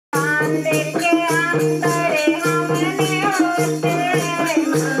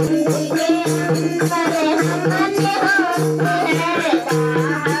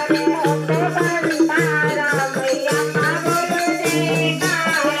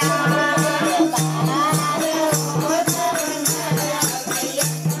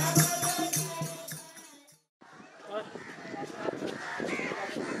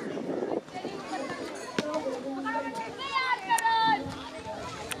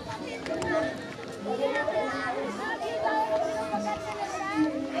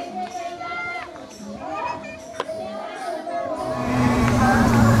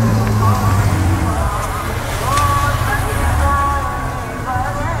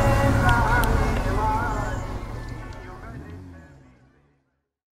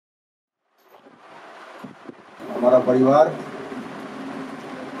हमारा परिवार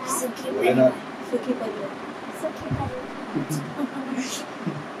सुखी परिवार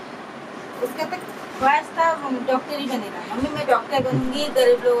उसका तक ख्वाहिश था डॉक्टर ही बनेगा। मम्मी मैं डॉक्टर बनूंगी,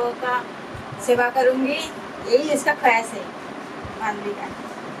 गरीब लोगों का सेवा करूंगी, यही इसका ख्वाहिश है मानवी का।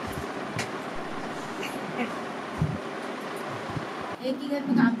 एक ही घर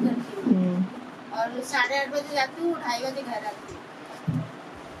में काम करती हूँ और 8:30 बजे जाती हूँ, 2:30 बजे घर आती हूँ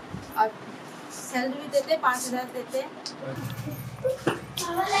और सैलरी देते 5,000 देते।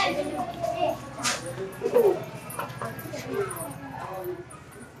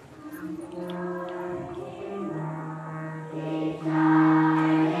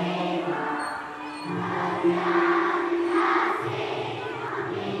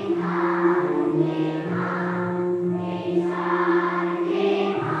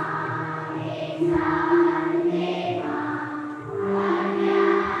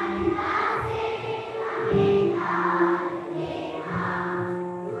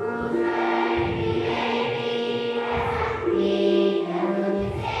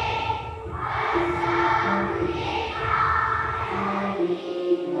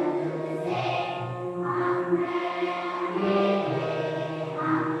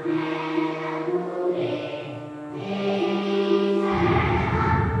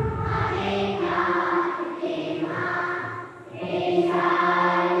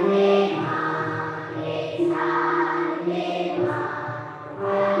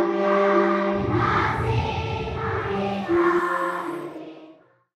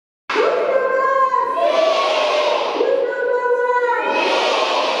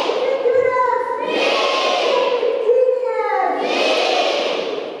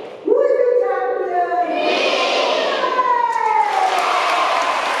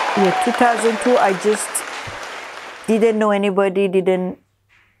 Yeah, 2002, I just didn't know anybody, didn't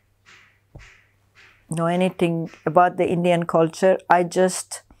know anything about the Indian culture. I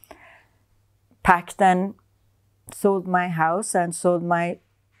just packed and sold my house and sold my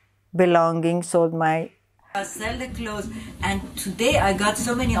belongings, sell the clothes. And today I got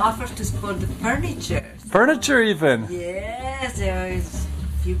so many offers for the furniture. Furniture even? Yes, there is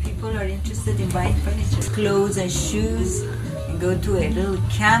few people are interested in buying furniture. Clothes and shoes. Go to a little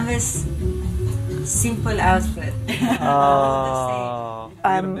canvas, simple outfit.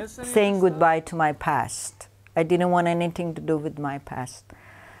 I'm saying goodbye to my past. I didn't want anything to do with my past.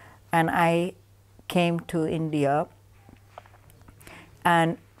 And I came to India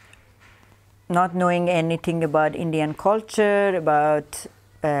and not knowing anything about Indian culture, about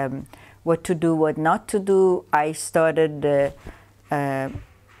what to do, what not to do, I started the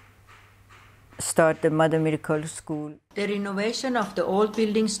Mother Miracle School. The renovation of the old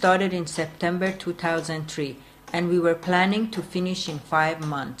building started in September 2003, and we were planning to finish in 5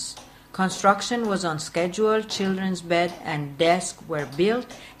 months. Construction was on schedule, children's bed and desk were built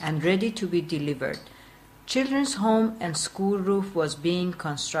and ready to be delivered. Children's home and school roof was being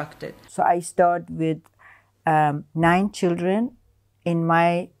constructed. So I started with 9 children in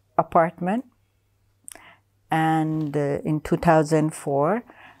my apartment and in 2004.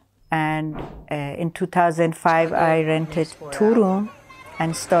 And in 2005, I rented 2 rooms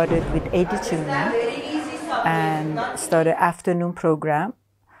and started with 80 children and started afternoon program.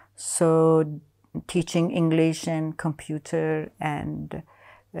 So teaching English and computer and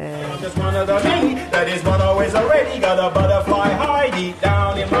just one of the many that is but always already got a butterfly high deep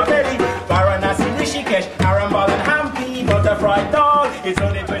down in my belly. Varanasi, Rishikesh, Arambal and Hampi, butterfly doll. It's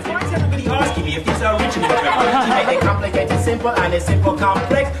only 20 minutes. Everybody asking me if these are original. Make it complicated simple and it's simple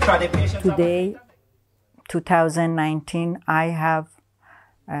complex. Try the patience. Today, 2019, I have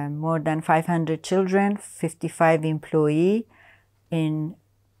more than 500 children, 55 employees in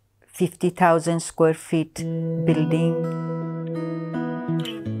 50,000 square feet building.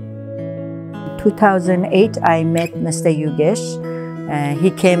 2008, I met Mr. Yogesh,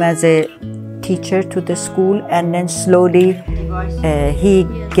 He came as a teacher to the school, and then slowly he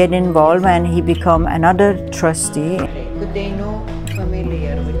get involved and he become another trustee. They know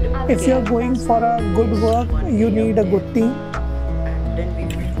familiar with the If you're going for a good work, you need a good team.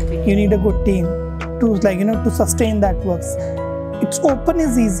 You need a good team to to sustain that work. It's open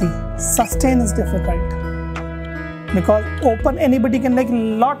is easy, sustain is difficult. Because open anybody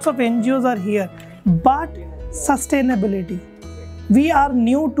can, lots of NGOs are here, but sustainability. We are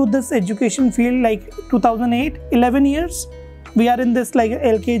new to this education field 2008, 11 years. We are in this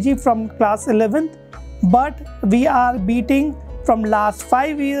LKG from class 11th, but we are beating from last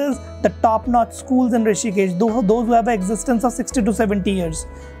 5 years the top-notch schools in Rishikesh, those who have an existence of 60 to 70 years.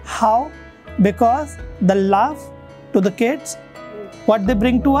 How? Because the love to the kids, what they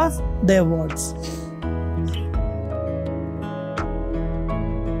bring to us, the awards.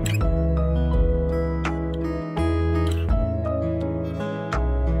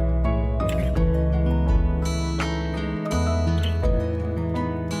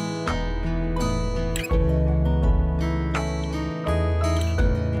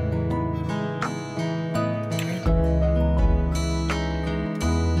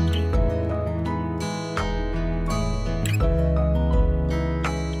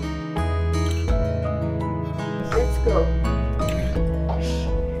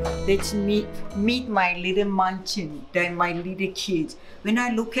 Let's meet my little munchin, my little kids. When I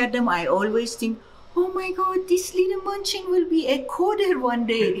look at them, I always think, oh my God, this little munchin will be a coder one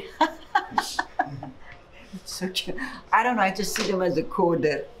day. It's so cute. I don't know, I just see them as a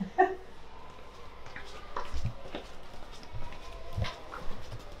coder.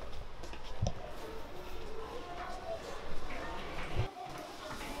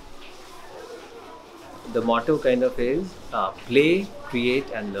 The motto kind of is play, create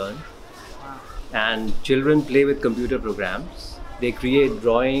and learn. And children play with computer programs. They create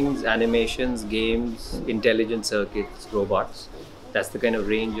drawings, animations, games, intelligent circuits, robots. That's the kind of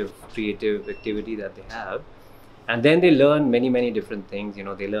range of creative activity that they have. And then they learn many, many different things.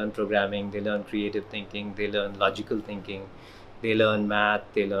 They learn programming, they learn creative thinking, they learn logical thinking, they learn math,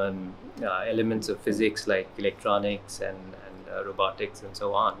 they learn elements of physics like electronics and robotics and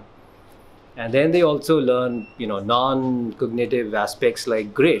so on. And then they also learn, non-cognitive aspects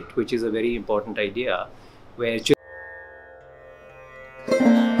like grit, which is a very important idea, where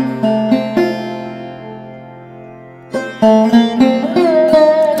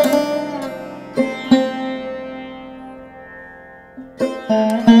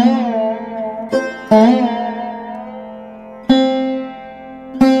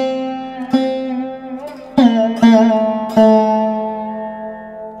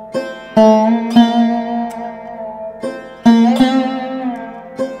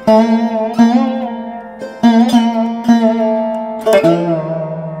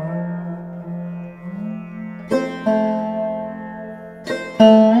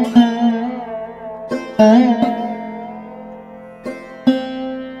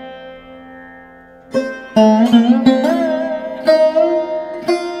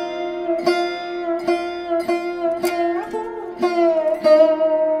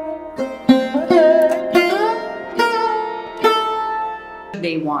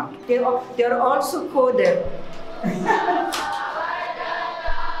they want. They're also coder.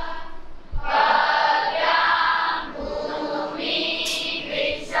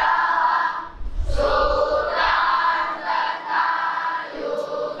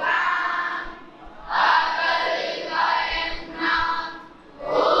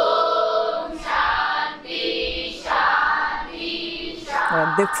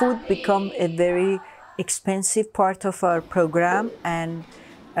 The food become a very expensive part of our program, and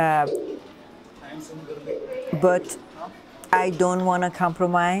but I don't want to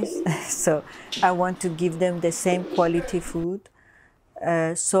compromise, so I want to give them the same quality food.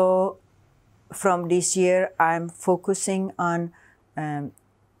 So from this year, I'm focusing on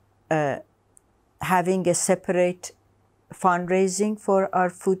having a separate fundraising for our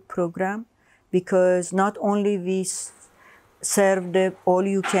food program, because not only we serve the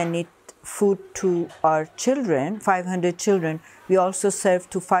all-you-can-eat food to our children, 500 children, we also serve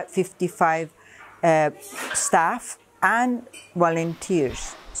to 55 staff and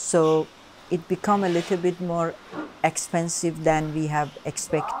volunteers. So it become a little bit more expensive than we have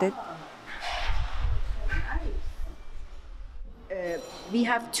expected. We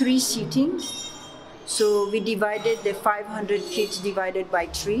have 3 seatings. So we divided the 500 kids divided by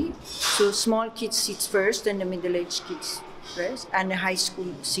 3. So small kids sits first and the middle-aged kids first, and the high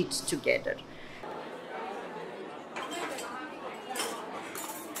school sits together.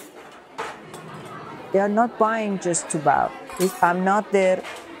 They are not buying just to bow. If I'm not there,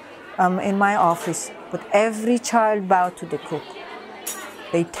 I'm in my office, but every child bow to the cook.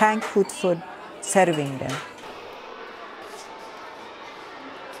 They thank food for serving them.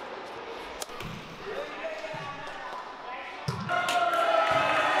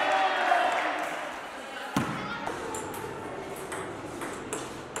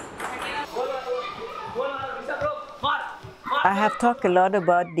 I have talked a lot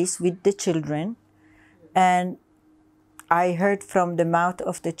about this with the children, and I heard from the mouth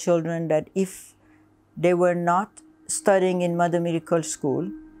of the children that if they were not studying in Mother Miracle School,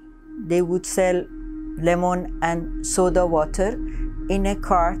 they would sell lemon and soda water in a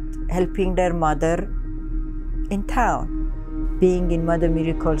cart, helping their mother in town. Being in Mother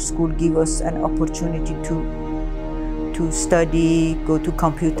Miracle School gave us an opportunity to study, go to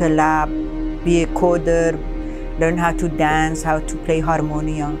computer lab, be a coder, learn how to dance, how to play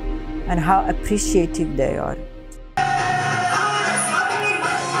harmonium, and how appreciative they are.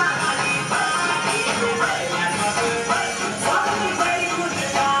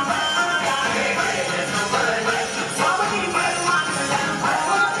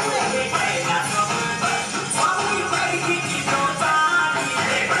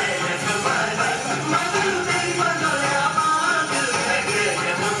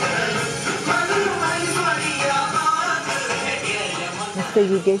 Mr.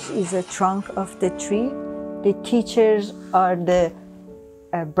 Yogesh is a trunk of the tree. The teachers are the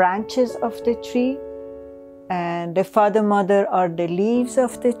branches of the tree, and the father, mother are the leaves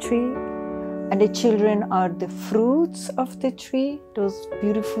of the tree, and the children are the fruits of the tree, those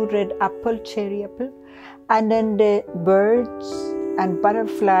beautiful red apple, cherry apple, and then the birds and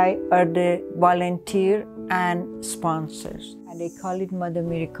butterfly are the volunteer and sponsors, and they call it Mother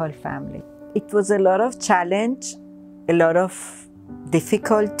Miracle Family. It was a lot of challenge, a lot of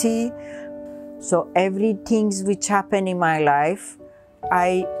difficulty. So everything which happened in my life,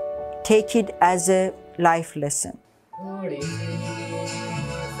 I take it as a life lesson.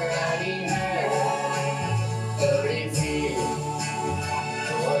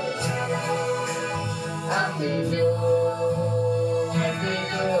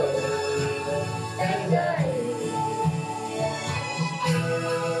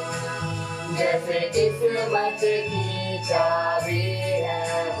 चाबी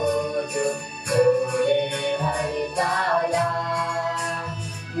है वो जो खोले हर ताला,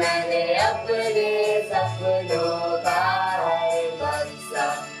 मैंने अपने सपनों